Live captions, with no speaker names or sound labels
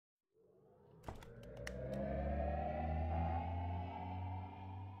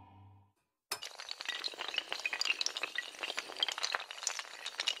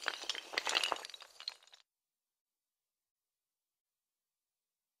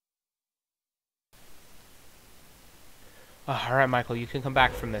Alright, Michael, you can come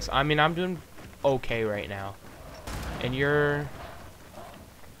back from this. I mean, I'm doing okay right now. And you're...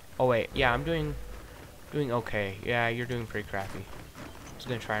 Oh, wait. Yeah, I'm doing okay. Yeah, you're doing pretty crappy. I was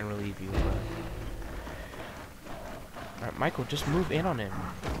gonna try and relieve you, but... Alright, Michael, just move in on him.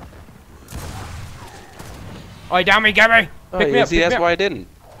 Oh, he down me, get me! Pick me up, see, that's why I didn't.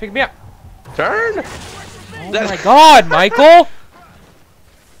 Pick me up! Turn! Oh my god, Michael!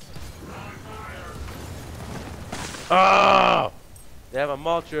 Oh! They have a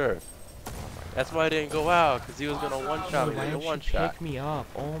mulcher. That's why I didn't go out, because he was going to one-shot me. Why didn't you pick me up?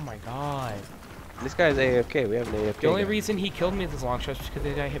 Oh my god. This guy's AFK. We have an AFK. The only reason he killed me with his long shot is because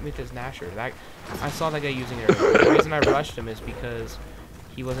the guy hit me with his Nasher. I saw that guy using it earlier. The reason I rushed him is because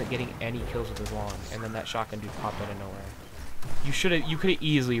he wasn't getting any kills with his long, and then that shotgun dude popped out of nowhere. You could have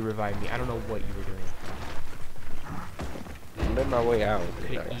easily revived me. I don't know what you were doing. I'm on my way out.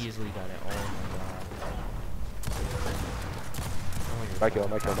 Could have easily done it. Oh my god. Oh,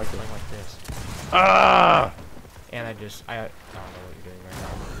 Michael. Like this. Ah! And I don't know what you're doing right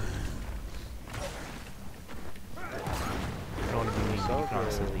now. I don't want to be mean, but you can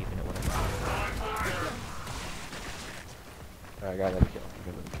honestly leave in it when I'm I got another kill.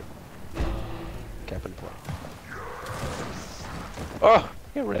 Cap and play. Oh!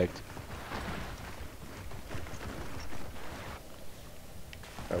 Get wrecked.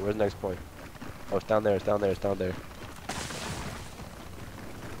 Alright, where's the next point? Oh, it's down there, it's down there.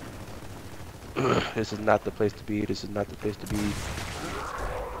 This is not the place to be,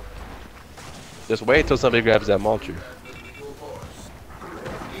 Just wait until somebody grabs that mulcher.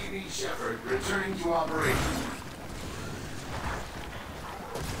 Returning to operation.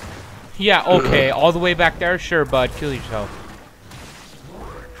 Yeah, okay. All the way back there? Sure, bud. Kill yourself.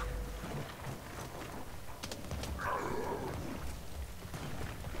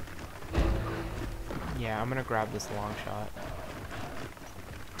 Yeah, I'm gonna grab this long shot.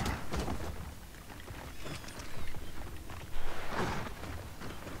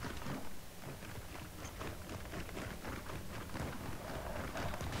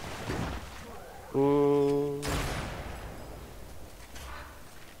 Ooh.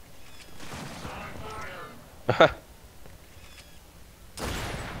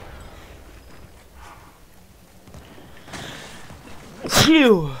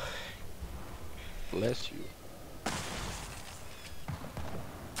 Phew. Bless you.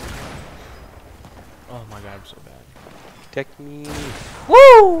 Oh my god, I'm so bad. Protect me.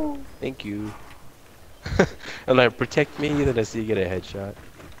 Woo! Thank you. I'm like, protect me, then I see you get a headshot.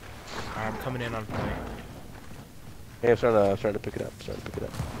 I'm coming in on point. Hey, I'm starting to pick it up.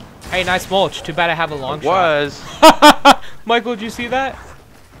 Hey, nice mulch. Too bad I have a long shot. Michael, did you see that?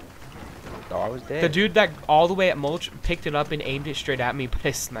 Oh, I was dead. The dude that all the way at mulch picked it up and aimed it straight at me, but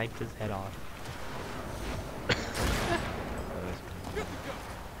I sniped his head off.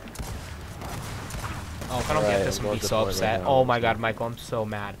 Oh, if I don't get this, I'm gonna be so upset. Oh my god, Michael, I'm so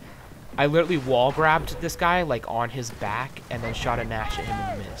mad. I literally wall grabbed this guy like on his back and then shot a Nash at him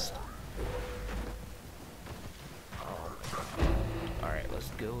and missed. Alright, let's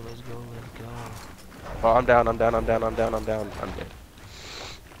go. Oh, I'm down. I'm dead.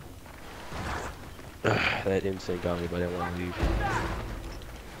 That instinct got me, but I didn't want to leave.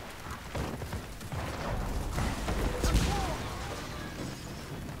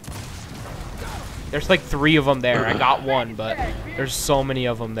 There's like 3 of them there. I got one, but there's so many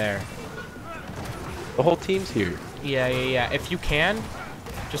of them there. The whole team's here. Yeah. If you can,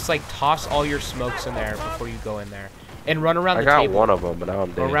 just like toss all your smokes in there before you go in there. And run around the table. I got one of them, but now I'm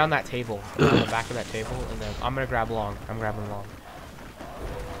dead. Go around that table. Around the back of that table, and then I'm gonna grab long. I'm grabbing long.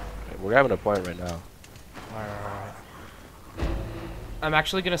 We're having a point right now. Alright. I'm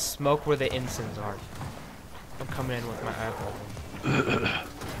actually gonna smoke where the ensigns are. I'm coming in with my eyeball.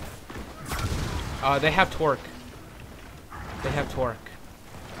 They have torque.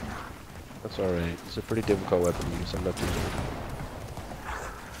 That's alright. It's a pretty difficult weapon to use. I'm not too sure.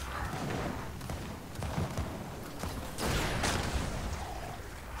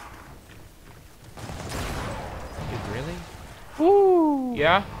 Dude, really? Woo!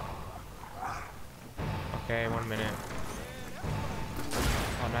 Yeah? Okay, 1 minute.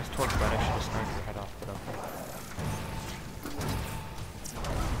 Oh, nice torque, but I should have sniped your head off, but okay.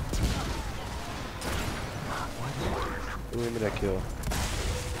 Who gave me that kill?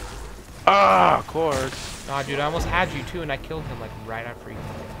 Ah, of course. Nah, dude, I almost had you too, and I killed him like right after you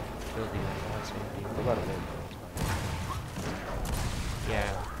killed you. What about a win?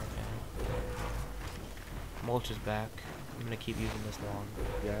 Yeah. Okay. Mulch is back. I'm gonna keep using this long.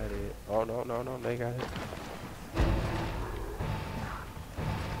 Got it. Oh no, they got it.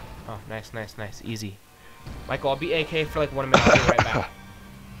 Oh, nice. Easy. Michael, I'll be AK for like 1 minute. I'll be right back.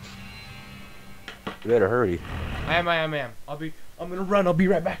 You better hurry. I am. I'm gonna run. I'll be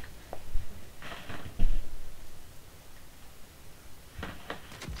right back.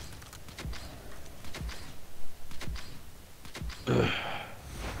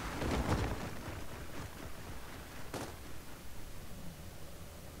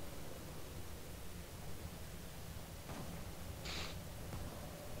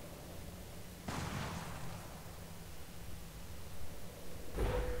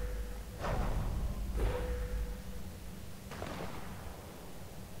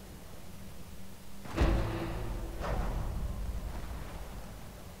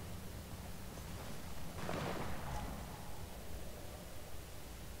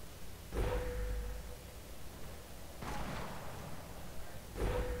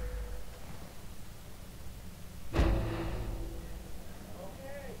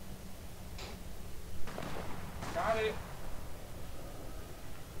 Got it.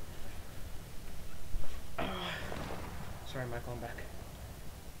 Sorry, Michael, I'm back.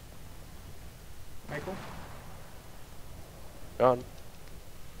 Michael? Gone.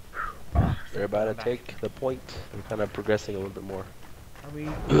 They're about to I'm back. take the point. They're kind of progressing a little bit more. Are we?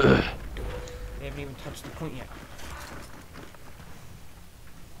 They haven't even touched the point yet.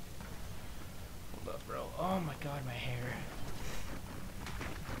 Hold up, bro. Oh my god, my hair.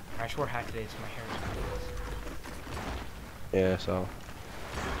 I swore hat today, so my hair is ridiculous. Yeah, so.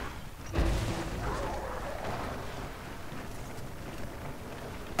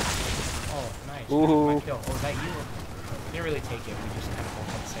 Oh, nice. Ooh. My kill. Oh, is that you? We didn't really take it. We just kind of both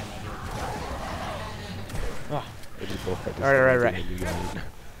had the same idea. Oh. They just both had the Right. same idea, you guys.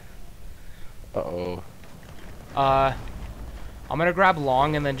 Uh-oh. I'm gonna grab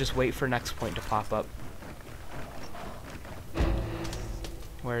long and then just wait for next point to pop up.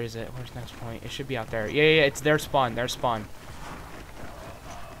 Where is it? Where's next point? It should be out there. Yeah, it's their spawn. Their spawn.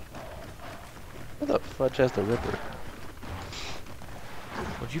 What the fudge has the Ripper?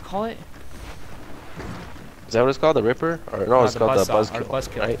 What'd you call it? Is that what it's called? The Ripper? Or no, it's the called the buzzsaw, or Buzzkill,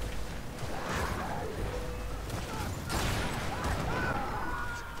 buzzkill. right?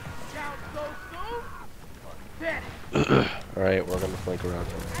 Alright, we're gonna flank around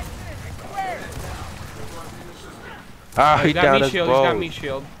him. Ah, Oh, he got down meat his shield. He's got bow. meat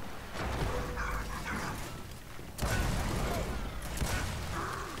shield.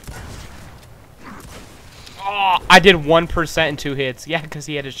 Oh, I did 1% in 2 hits. Yeah, because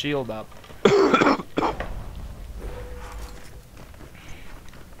he had his shield up. Oh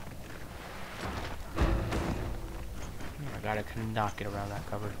my god, I could not get around that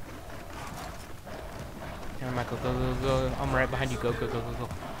cover. Come on, Michael, go. I'm right behind you. Go.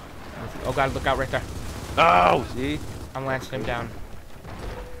 Oh god, look out right there. Oh, see? I'm lancing him down.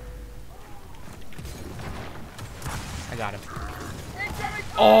 I got him.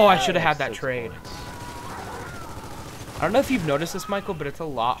 Oh, I should have had that 6 trade. points. I don't know if you've noticed this, Michael, but it's a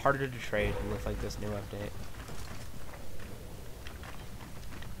lot harder to trade with like this new update.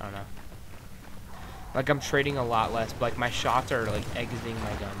 I don't know. Like I'm trading a lot less, but like my shots are like exiting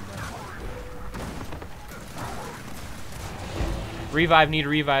my gun. But... Revive, need a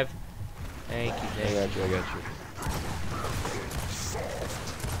revive. Thank you, I Dave. got you.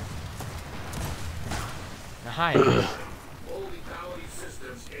 Nice. Holy Valley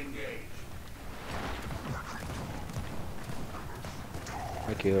systems engaged.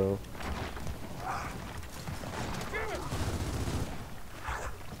 I kill.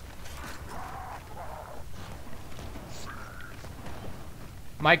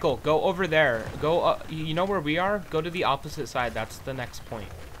 Michael, go over there. Go, you know where we are? Go to the opposite side. That's the next point.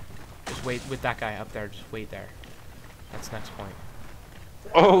 Just wait with that guy up there. Just wait there. That's next point.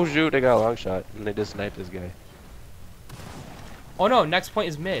 Oh shoot, they got a long shot and they just sniped this guy. Oh no, next point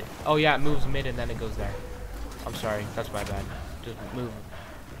is mid. Oh yeah, it moves mid and then it goes there. I'm sorry, that's my bad. Just move.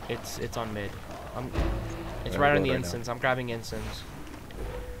 It's on mid. It's right on the instance. I'm grabbing instance.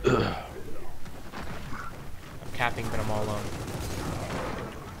 I'm capping, but I'm all alone.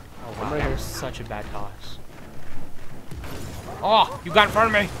 Oh wow, that was such a bad toss. Oh, you got in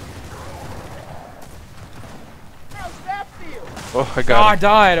front of me. Oh, I Oh, got I him.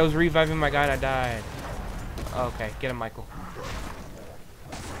 died. I was reviving my guy and I died. Okay, get him, Michael.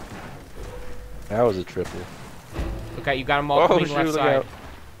 That was a triple. Okay, you got them all Oh coming shoot, left look side. out.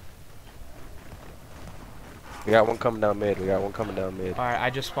 We got one coming down mid. Alright, I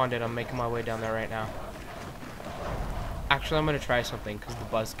just spawned in. I'm making my way down there right now. Actually, I'm gonna try something because the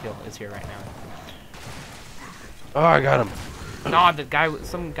buzzkill is here right now. Oh, I got him. No, the guy,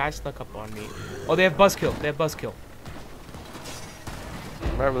 some guy snuck up on me. Oh, they have buzzkill.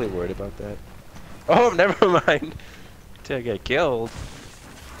 I'm not really worried about that. Oh, never mind. Till I get killed.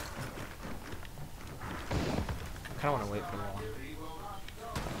 I kind of want to wait for them.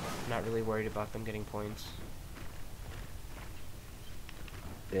 I'm not really worried about them getting points.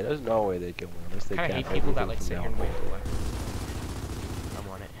 Yeah, there's no way they kill me unless they I kind of cap hate people that everything like from sit now here and on. wait for weapons. I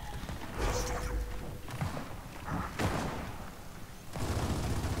want it.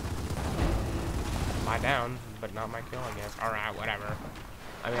 My down, but not my kill, I guess. Alright, whatever.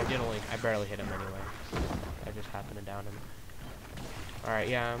 I mean, I barely hit him anyway. I just happened to down him. Alright,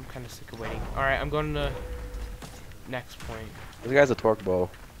 yeah, I'm kind of sick of waiting. Alright, I'm going to next point. This guy's a torque bow.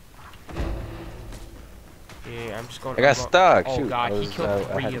 Yeah, I'm just going. I got stuck. Oh Shoot, god, I he was, killed I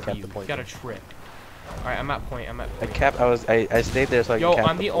three had to of cap you. the You point got a there. trip. Alright, I'm at point. I stayed there so I Yo, could cap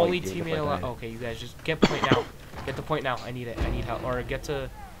I'm the point only even if teammate I allowed. died. Okay, you guys just get point now. Get the point now. I need it. I need help. Or get to.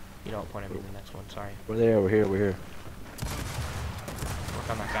 You know what point I mean the next one. Sorry. We're there. We're here. We're here. Work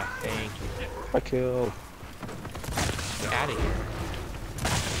on that guy. Thank you. I killed. Get out of here.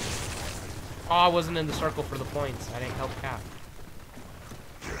 Oh, I wasn't in the circle for the points. I didn't help Cap.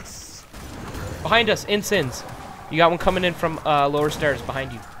 Behind us, in Sins. You got one coming in from lower stairs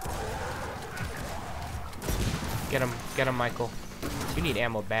behind you. Get him, Michael. You need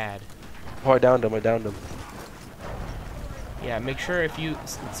ammo bad. Oh, I downed him. I downed him. Yeah, make sure if you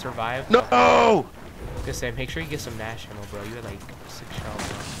survive. No! I was gonna say, make sure you get some Nash ammo, bro. You had like 6 shells,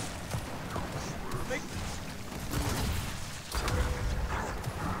 bro.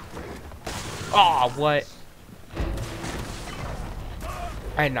 Oh, what?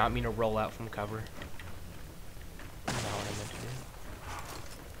 I did not mean to roll out from cover. That's not what I meant to do.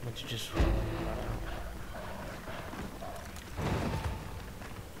 I meant to just.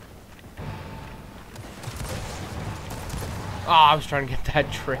 Oh, I was trying to get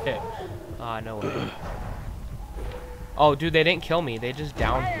that trip. Ah, no way. Oh, dude, they didn't kill me. They just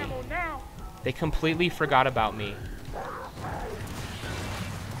downed me. They completely forgot about me.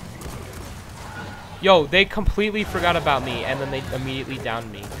 Yo, they completely forgot about me, and then they immediately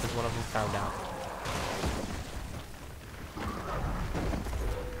downed me because one of them found out.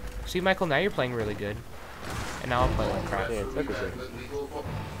 See, Michael, now you're playing really good, and now I'm playing like crap. Yeah, it's everything.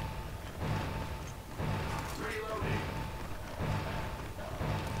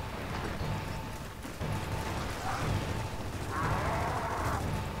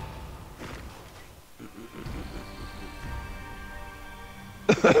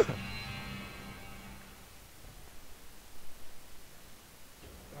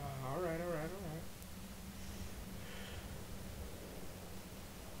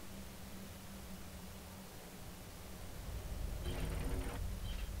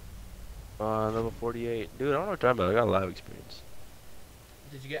 Alright. Level 48. Dude, I don't know what you're talking about. I got a lot of experience.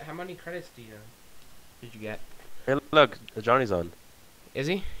 Did you get, how many credits did you get? Hey, look, Johnny's on. Is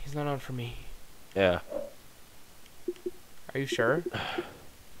he? He's not on for me. Yeah. Are you sure?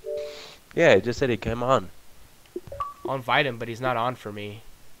 Yeah, he just said he came on. I'll invite him, but he's not on for me.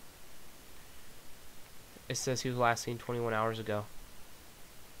 It says he was last seen 21 hours ago.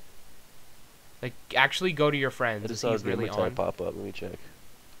 Like, actually go to your friends. I just Is saw he his really gamer tag on? pop up. Let me check.